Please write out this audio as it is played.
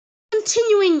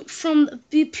continuing from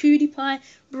the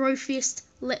PewdiepieBroFist,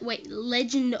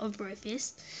 Legend of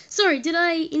Brofist. Sorry, did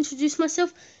I introduce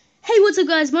myself? Hey, what's up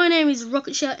guys, my name is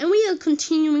Rocket Shout, and we are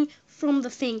continuing from the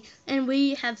thing, and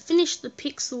we have finished the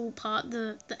pixel part,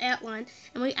 the outline,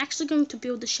 and we're actually going to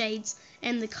build the shades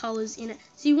and the colors in it.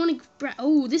 So you want to,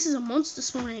 oh, this is a monster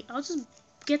spawning. I'll just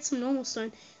get some normal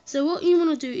stone. So what you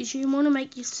want to do is you want to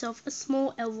make yourself a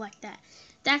small L like that.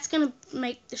 That's going to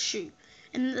make the shoe.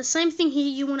 And the same thing here,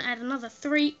 you want to add another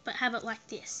 3, but have it like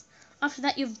this. After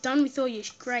that, you've done with all your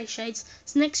grey shades.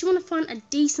 So next you want to find a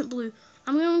decent blue.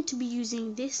 I'm going to be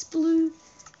using this blue.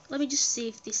 Let me just see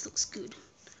if this looks good.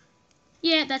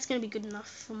 Yeah, that's going to be good enough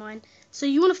for mine. So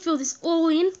you want to fill this all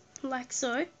in, like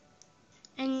so.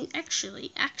 And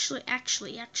actually,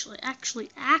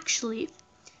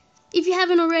 if you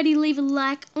haven't already, leave a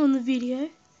like on the video.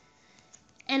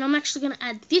 And I'm actually going to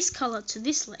add this colour to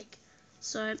this leg.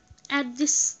 So add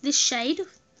this shade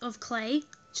of clay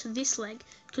to this leg,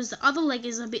 because the other leg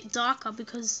is a bit darker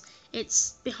because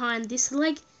it's behind this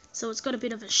leg, so it's got a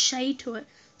bit of a shade to it.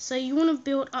 So you want to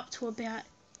build up to about,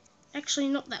 actually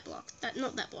not that block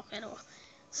at all.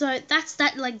 So that's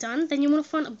that leg done. Then you want to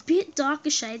find a bit darker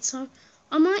shade. So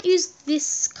I might use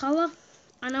this colour.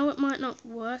 I know it might not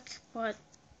work, but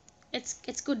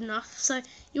it's good enough. So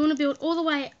you want to build all the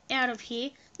way out of here.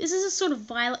 This is a sort of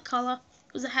violet colour,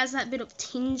 because it has that bit of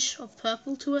tinge of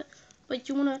purple to it. But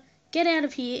you want to get out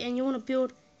of here and you want to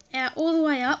build out all the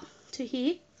way up to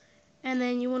here, and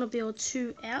then you want to build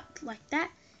 2 out like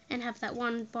that and have that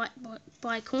one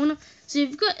by corner. So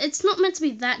you've got, it's not meant to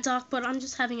be that dark, but I'm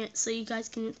just having it so you guys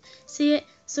can see it.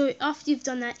 So after you've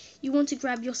done that, you want to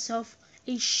grab yourself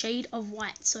a shade of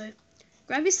white. So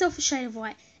grab yourself a shade of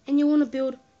white and you want to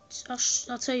build,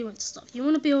 I'll tell you when to stop. You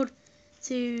want to build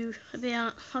to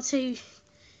about, I'll tell you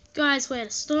guys where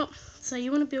to stop. So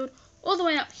you want to build all the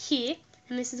way up here,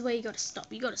 and this is where you got to stop.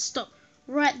 You got to stop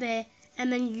right there,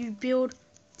 and then you build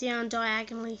down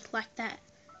diagonally like that,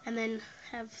 and then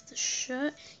have the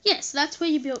shirt. Yes, that's where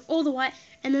you build all the white,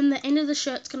 and then the end of the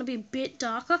shirt's going to be a bit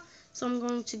darker. So I'm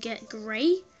going to get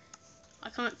grey. I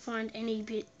can't find any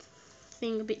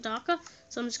thing a bit darker,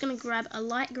 so I'm just going to grab a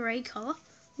light grey colour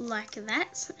like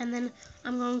that, and then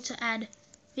I'm going to add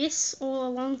this all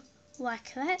along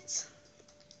like that.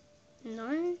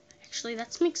 No, actually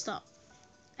that's mixed up.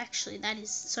 Actually, that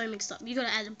is so mixed up. You got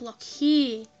to add a block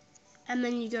here, and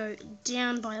then you go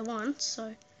down by 1.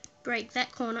 So break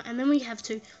that corner, and then we have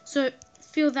 2. So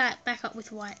fill that back up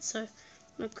with white. So I'm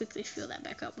gonna quickly fill that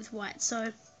back up with white.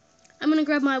 So I'm gonna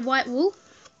grab my white wool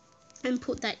and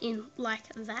put that in like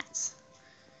that.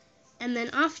 And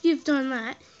then after you've done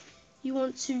that, you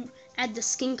want to add the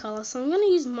skin color. So I'm gonna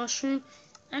use mushroom.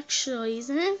 Actually, is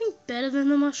there anything better than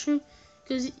the mushroom?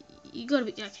 Because you gotta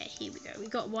be, okay, here we go. We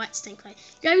got white stained clay.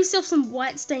 Grab yourself some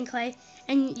white stained clay,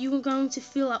 and you are going to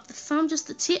fill up the thumb, just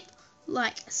the tip,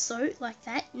 like so, like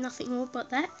that. Nothing more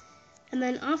but that. And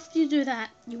then after you do that,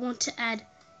 you want to add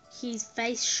his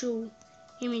facial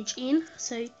image in.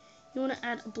 So you want to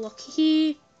add a block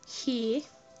here, here,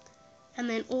 and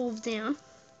then all down.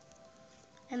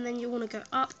 And then you want to go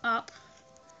up, up,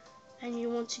 and you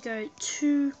want to go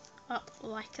 2 up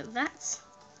like that.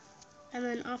 And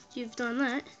then after you've done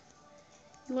that,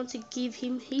 you want to give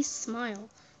him his smile.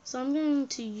 So I'm going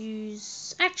to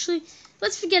use, actually,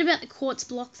 let's forget about the quartz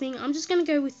block thing. I'm just going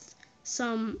to go with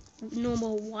some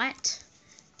normal white,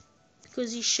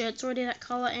 because his shirt's already that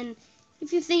colour, and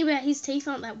if you think about it, his teeth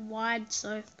aren't that wide,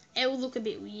 so it will look a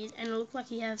bit weird, and it'll look like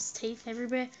he has teeth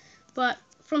everywhere. But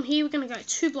from here, we're going to go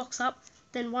 2 blocks up,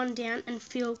 then 1 down, and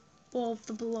fill all of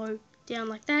the below down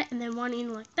like that, and then 1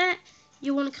 in like that.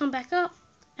 You want to come back up,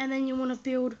 and then you want to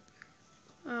build,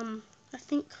 I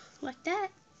think like that.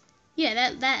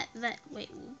 Yeah, wait,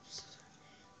 whoops.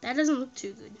 That doesn't look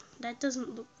too good. That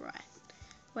doesn't look right.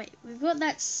 Wait, we've got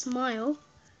that smile,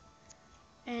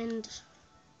 and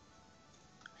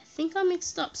I think I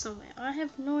mixed up somewhere. I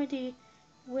have no idea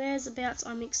whereabouts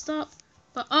I mixed up.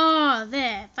 But, oh,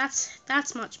 there.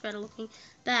 That's much better looking.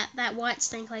 That white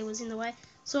stained clay was in the way.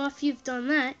 So after you've done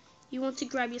that, you want to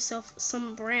grab yourself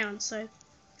some brown. So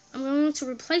I'm going to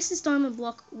replace this diamond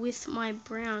block with my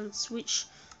browns, which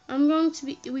I'm going to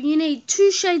be, you need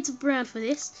 2 shades of brown for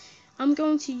this. I'm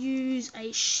going to use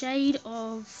a shade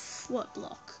of, what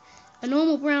block? A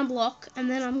normal brown block, and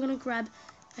then I'm going to grab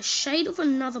a shade of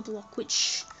another block,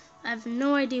 which I have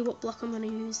no idea what block I'm going to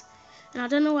use. And I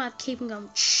don't know why I keep on going,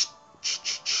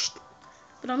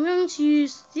 but I'm going to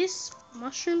use this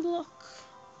mushroom block,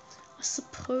 I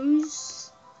suppose.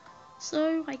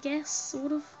 So, I guess,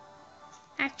 sort of.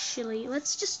 Actually,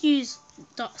 let's just use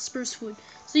spruce wood.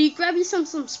 So you grab yourself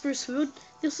some spruce wood.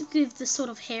 This will give the sort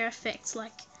of hair effects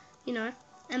like you know.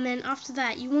 And then after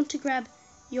that, you want to grab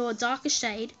your darker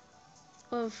shade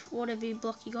of whatever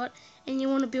block you got, and you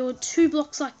want to build 2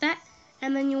 blocks like that,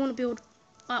 and then you want to build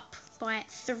up by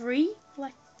 3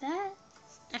 like that.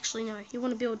 Actually no, you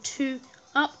want to build 2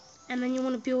 up, and then you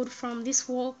want to build from this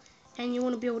wall, and you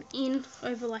want to build in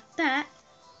over like that,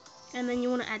 and then you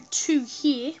want to add 2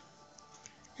 here,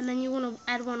 and then you want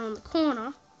to add 1 on the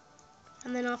corner,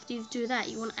 and then after you do that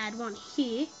you want to add 1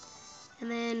 here,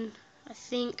 and then I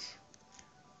think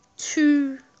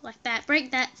 2 like that.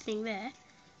 Break that thing there.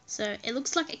 So it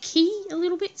looks like a key a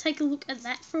little bit. Take a look at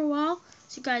that for a while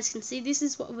so you guys can see this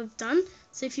is what we've done.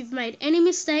 So if you've made any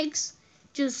mistakes,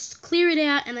 just clear it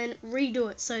out and then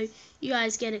redo it so you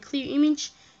guys get a clear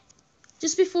image.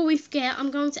 Just before we forget,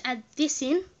 I'm going to add this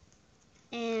in,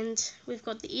 and we've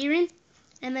got the ear in,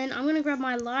 and then I'm going to grab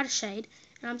my lighter shade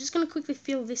and I'm just going to quickly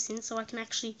fill this in so I can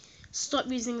actually stop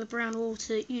using the brown wool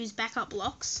to use backup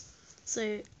blocks.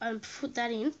 So I put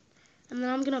that in, and then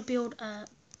I'm going to build a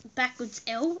backwards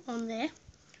L on there,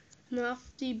 and then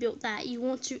after you built that you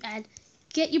want to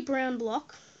get your brown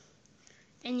block,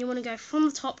 and you want to go from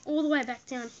the top all the way back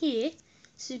down here,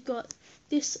 so you've got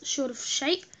this sort of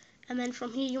shape, and then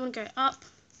from here you want to go up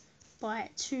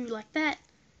by 2 like that,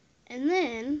 and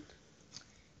then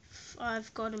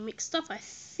I've got it mixed up. I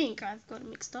think I've got it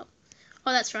mixed up.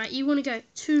 Oh, that's right, you want to go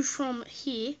 2 from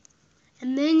here,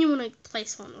 and then you want to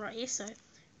place 1 right here. So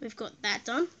we've got that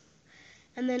done.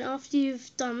 And then after you've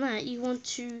done that, you want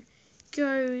to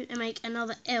go and make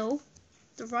another L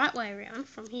the right way around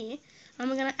from here. And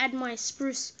I'm going to add my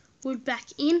spruce wood back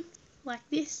in like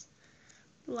this,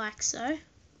 like so.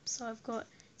 So I've got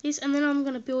this, and then I'm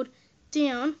going to build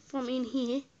down from in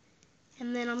here,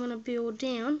 and then I'm going to build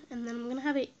down, and then I'm going to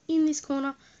have it in this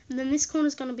corner, and then this corner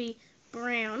is going to be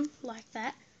brown like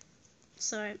that.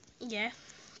 So yeah,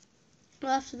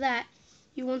 after that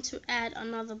you want to add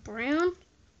another brown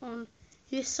on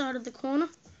this side of the corner,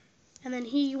 and then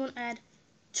here you want to add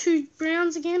 2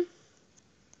 browns again,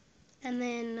 and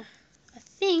then I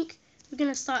think we're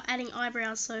going to start adding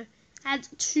eyebrows, so add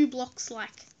 2 blocks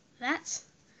like that,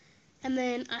 and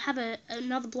then I have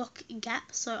another block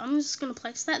gap, so I'm just going to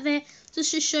place that there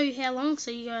just to show you how long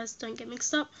so you guys don't get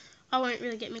mixed up. I won't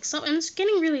really get mixed up, and it's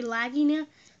getting really laggy now,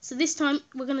 so this time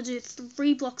we're going to do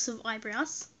 3 blocks of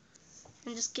eyebrows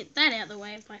and just get that out of the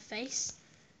way of my face,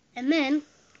 and then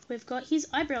we've got his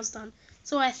eyebrows done.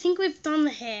 So I think we've done the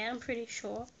hair, I'm pretty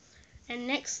sure. And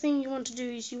next thing you want to do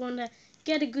is you want to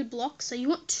get a good block. So you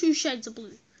want 2 shades of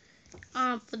blue.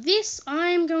 For this,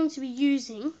 I'm going to be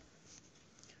using...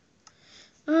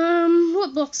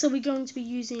 what blocks are we going to be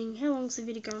using? How long is the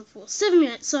video going for? 7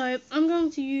 minutes. So I'm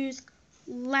going to use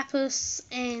lapis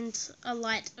and a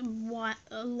light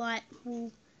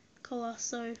wool colour.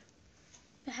 So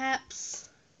perhaps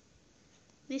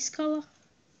this colour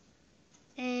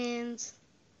and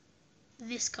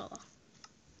this colour.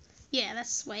 Yeah,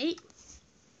 that's sweet.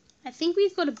 I think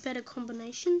we've got a better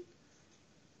combination.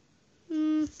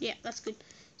 Yeah, that's good.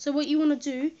 So what you want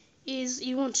to do is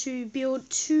you want to build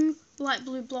 2 light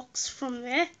blue blocks from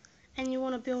there, and you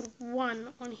want to build 1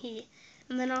 on here,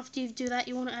 and then after you do that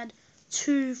you want to add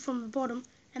 2 from the bottom,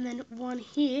 and then 1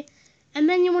 here, and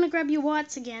then you want to grab your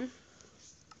whites again.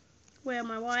 Where are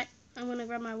my white? I'm going to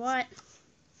grab my white.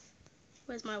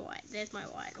 Where's my white? There's my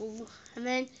white. Ooh. And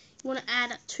then you want to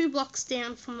add 2 blocks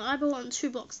down from the eyeball and 2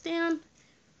 blocks down.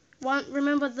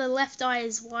 Remember the left eye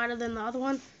is wider than the other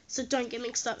one, so don't get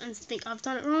mixed up and think I've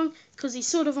done it wrong, because he's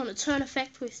sort of on a turn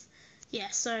effect with, yeah.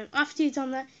 So after you've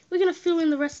done that, we're going to fill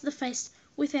in the rest of the face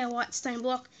with our white stain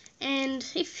block, and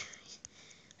if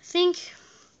I think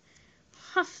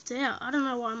puffed out, I don't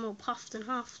know why I'm all puffed and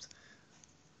huffed.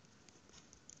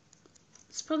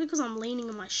 It's probably because I'm leaning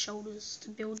on my shoulders to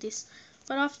build this.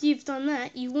 But after you've done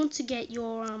that, you want to get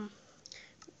your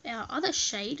our other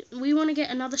shade. We want to get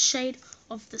another shade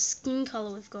of the skin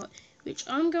color we've got, which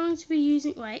I'm going to be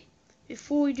using. Wait,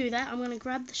 before we do that, I'm going to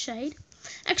grab the shade.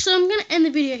 Actually, I'm going to end the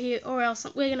video here, or else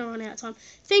we're going to run out of time.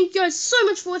 Thank you guys so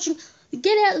much for watching.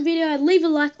 Get out the video, leave a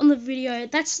like on the video.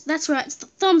 That's right, it's the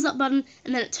thumbs up button,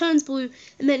 and then it turns blue,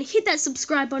 and then hit that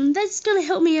subscribe button. That's going to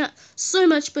help me out so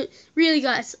much. But really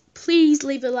guys, please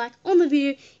leave a like on the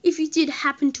video if you did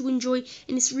happen to enjoy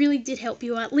and this really did help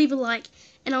you out. Leave a like,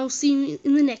 and I'll see you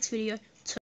in the next video.